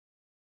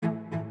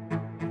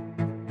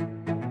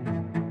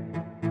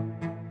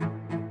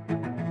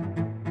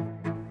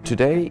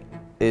Today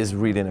is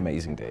really an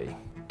amazing day.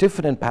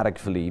 Tiffany and Patek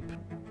Philippe,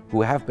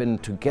 who have been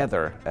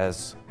together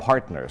as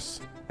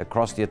partners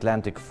across the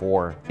Atlantic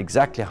for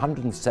exactly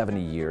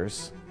 170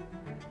 years,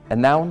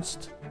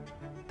 announced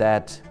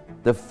that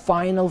the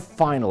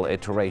final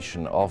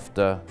iteration of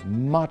the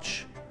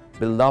much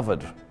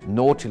beloved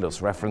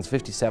Nautilus reference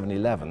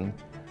 5711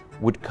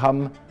 would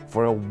come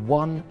for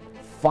one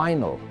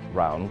final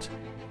round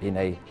in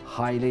a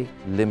highly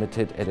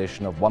limited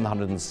edition of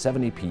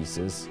 170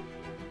 pieces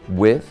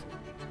with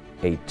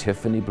a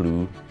Tiffany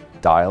Blue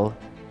dial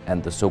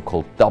and the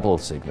so-called double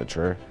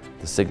signature,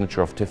 the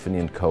signature of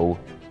Tiffany & Co.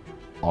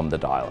 on the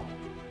dial.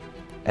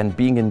 And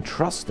being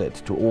entrusted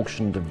to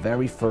auction the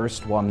very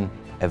first one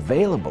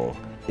available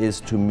is,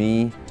 to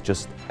me,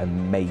 just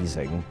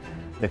amazing.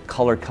 The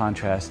color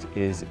contrast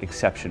is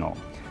exceptional.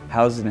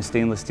 Housed in a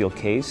stainless steel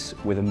case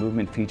with a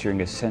movement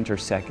featuring a center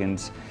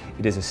seconds,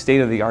 it is a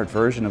state-of-the-art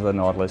version of the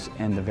Nautilus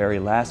and the very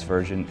last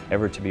version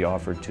ever to be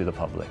offered to the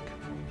public.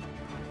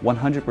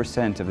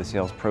 100% of the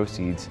sales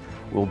proceeds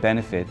will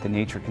benefit the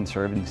Nature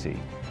Conservancy.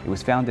 It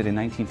was founded in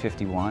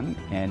 1951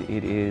 and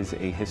it is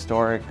a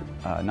historic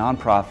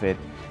nonprofit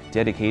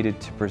dedicated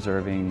to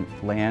preserving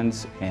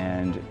lands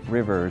and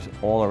rivers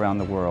all around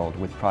the world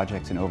with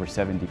projects in over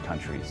 70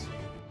 countries.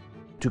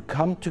 To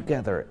come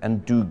together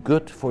and do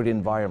good for the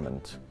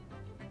environment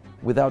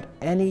without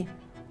any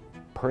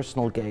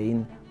personal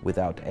gain,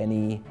 without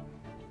any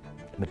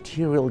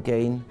material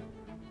gain,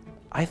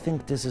 I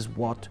think this is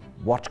what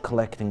watch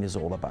collecting is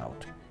all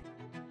about.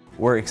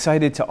 We're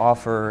excited to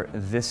offer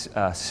this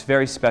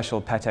very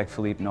special Patek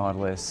Philippe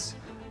Nautilus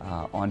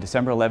on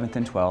December 11th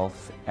and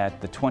 12th at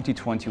the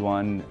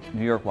 2021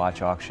 New York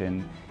Watch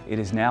Auction. It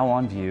is now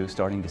on view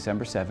starting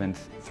December 7th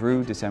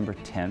through December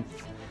 10th.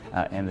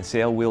 And the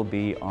sale will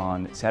be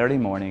on Saturday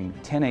morning,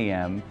 10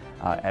 a.m.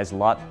 As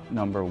lot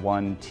number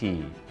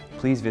 1T.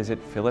 Please visit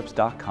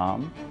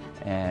phillips.com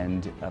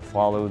and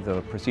follow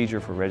the procedure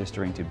for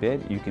registering to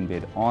bid. You can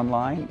bid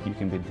online, you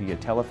can bid via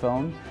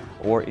telephone,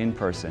 or in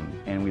person.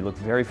 And we look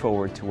very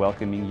forward to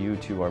welcoming you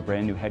to our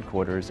brand new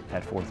headquarters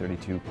at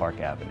 432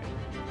 Park Avenue.